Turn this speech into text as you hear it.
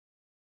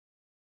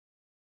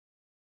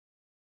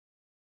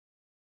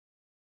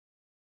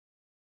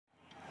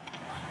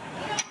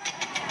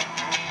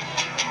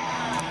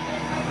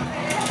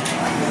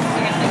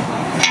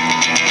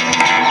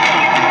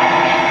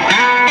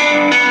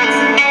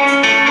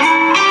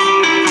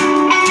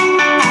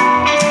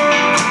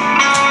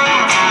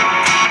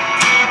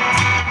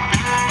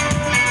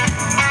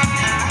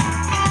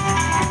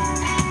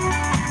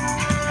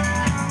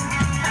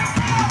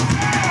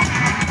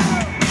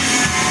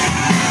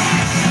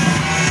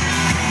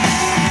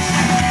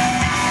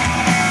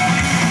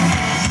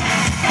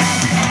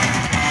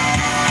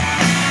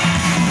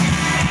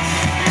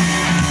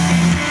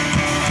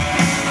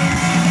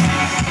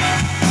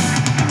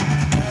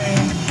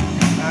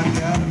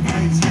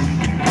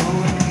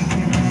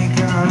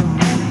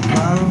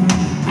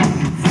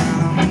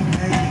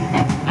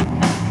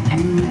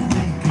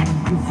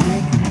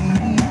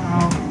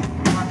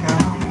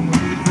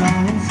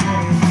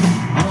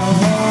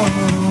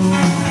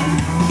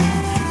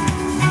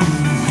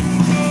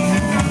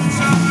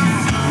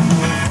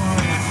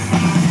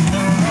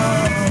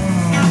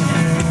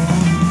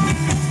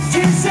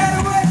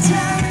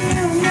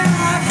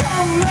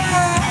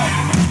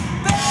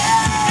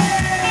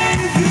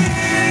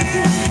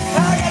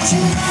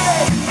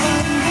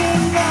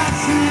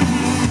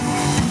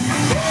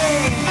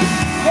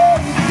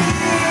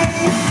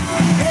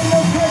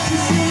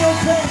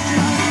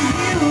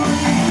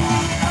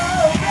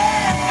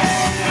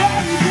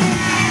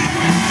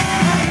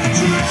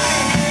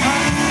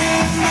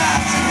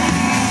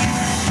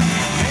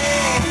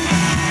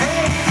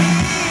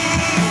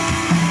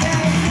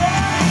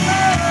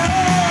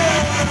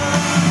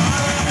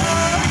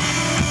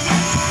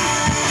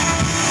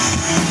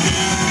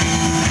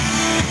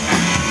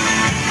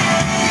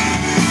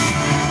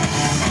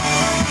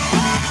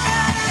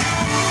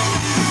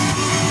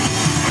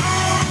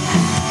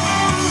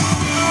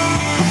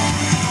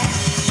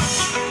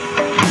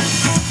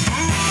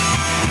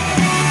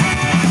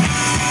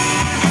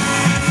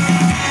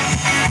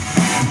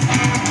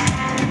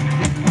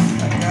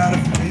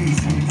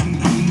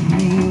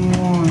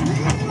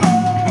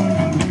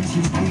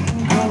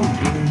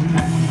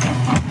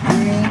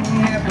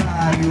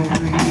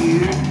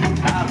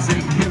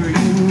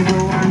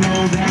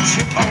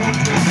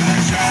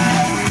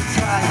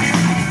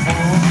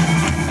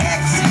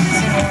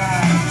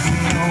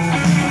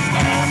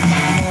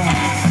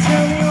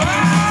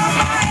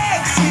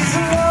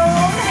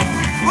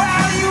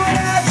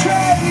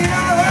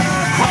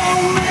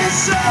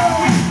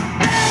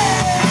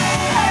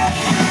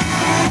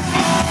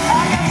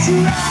you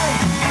right.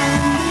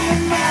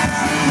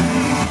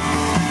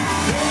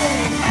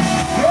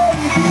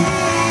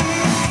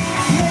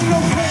 Ain't no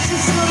pressure,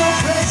 still no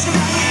pressure.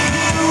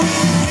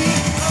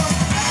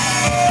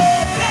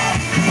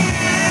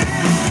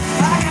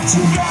 I got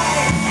you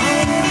right.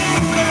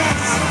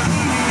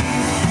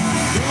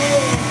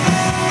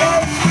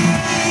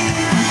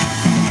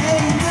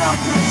 Ain't no pressure, no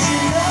pressure.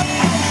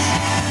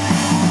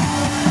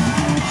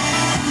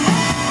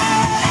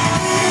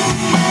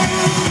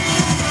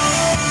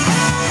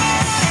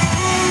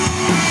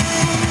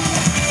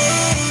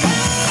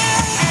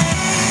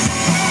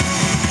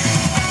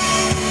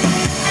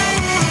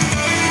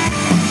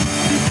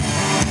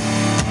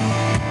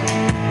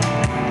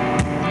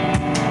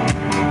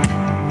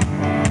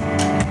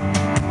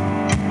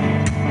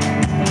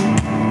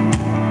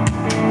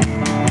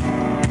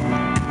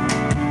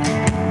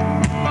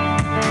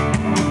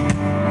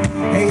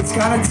 It's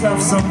kind of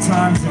tough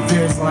sometimes if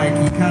there's like,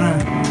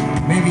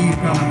 maybe you've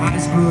gone to high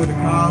school or to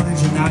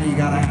college and now you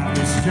gotta have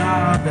this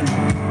job but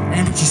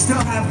you still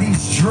have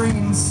these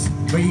dreams,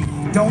 but you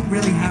don't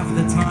really have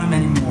the time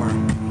anymore.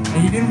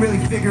 And you didn't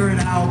really figure it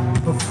out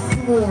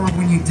before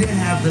when you did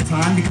have the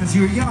time because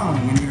you were young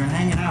and you were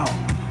hanging out.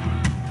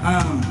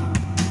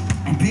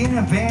 And being in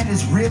a band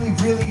is really,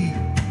 really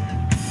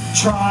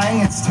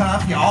trying. It's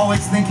tough. You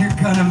always think you're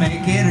gonna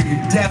make it, or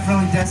you're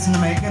definitely destined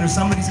to make it, or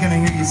somebody's gonna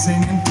hear you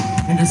singing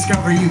and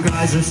discover you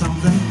guys or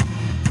something.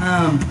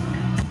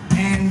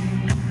 And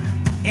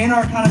in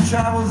our kind of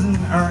travels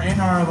or in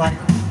our like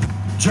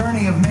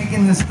journey of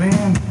making this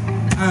band,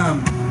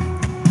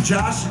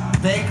 Josh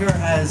Baker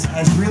has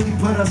really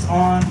put us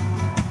on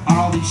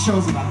all these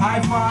shows with the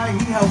HiFi.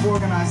 He helped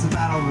organize the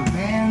Battle of the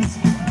Bands.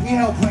 He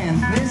helped plan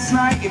this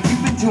night. If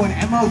you've been to an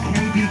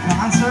MOKB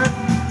concert,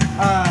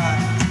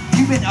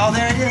 oh,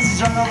 there he is, he's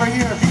right over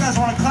here. If you guys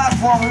want to clap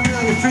for him, we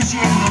really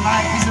appreciate him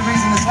tonight. He's the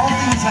reason this whole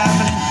thing is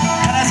happening.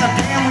 And as a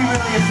band, we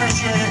really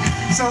appreciate it.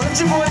 So lift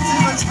your voices,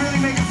 let's really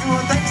make it feel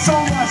it. Thanks so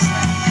much,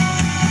 man.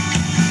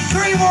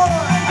 3 more,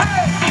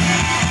 hey!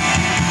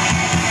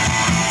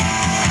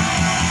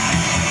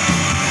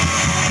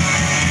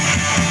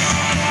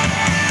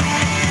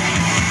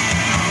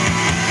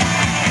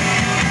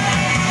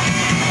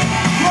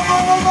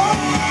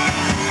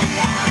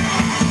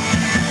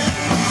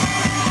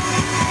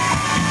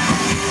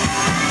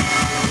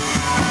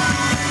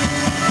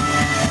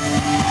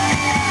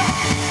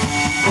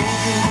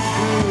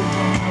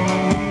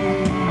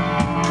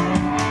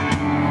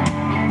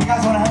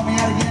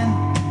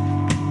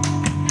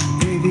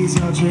 These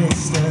are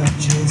just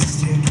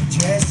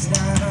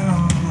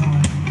now.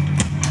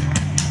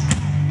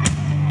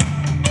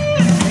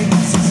 Maybe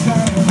it's a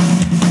style,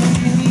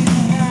 maybe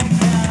right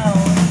now.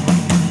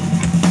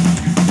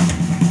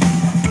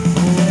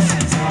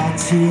 Let's talk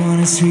to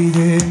honestly the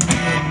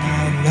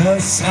midnight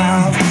love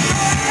sound.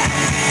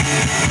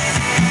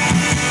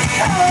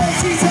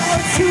 Let's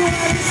talk to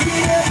honestly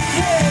the